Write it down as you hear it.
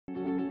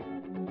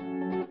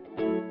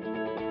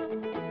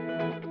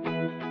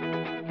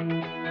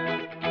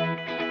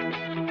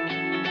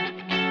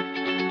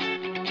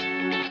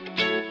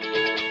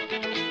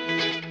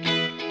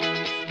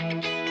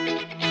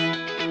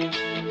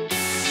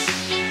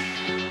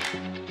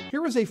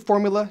is a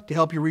formula to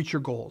help you reach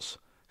your goals.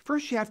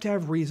 First, you have to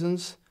have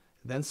reasons,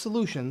 then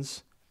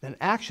solutions, then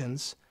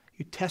actions.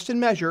 You test and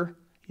measure,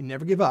 you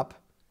never give up,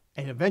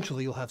 and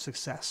eventually you'll have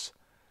success.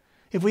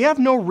 If we have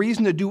no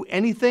reason to do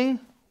anything,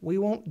 we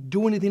won't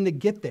do anything to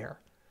get there.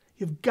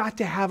 You've got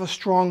to have a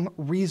strong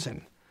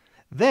reason.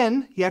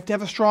 Then you have to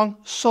have a strong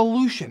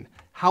solution.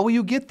 How will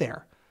you get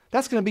there?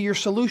 That's going to be your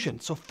solution.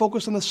 So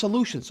focus on the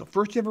solution. So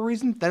first you have a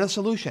reason, then a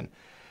solution.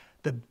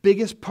 The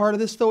biggest part of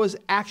this, though, is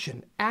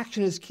action.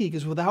 Action is key,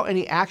 because without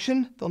any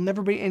action, there'll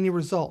never be any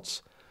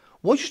results.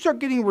 Once you start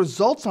getting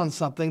results on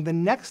something, the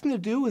next thing to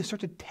do is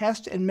start to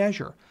test and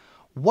measure.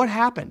 What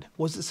happened?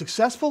 Was it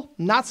successful?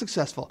 Not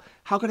successful?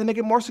 How can I make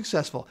it more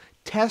successful?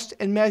 Test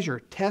and measure,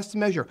 test and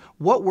measure.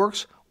 What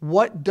works?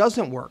 What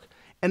doesn't work?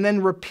 And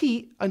then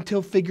repeat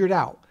until figured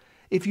out.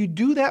 If you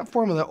do that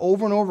formula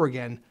over and over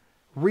again,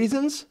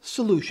 reasons,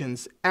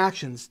 solutions,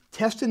 actions,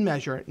 test and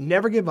measure,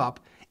 never give up,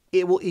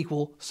 it will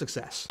equal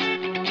success.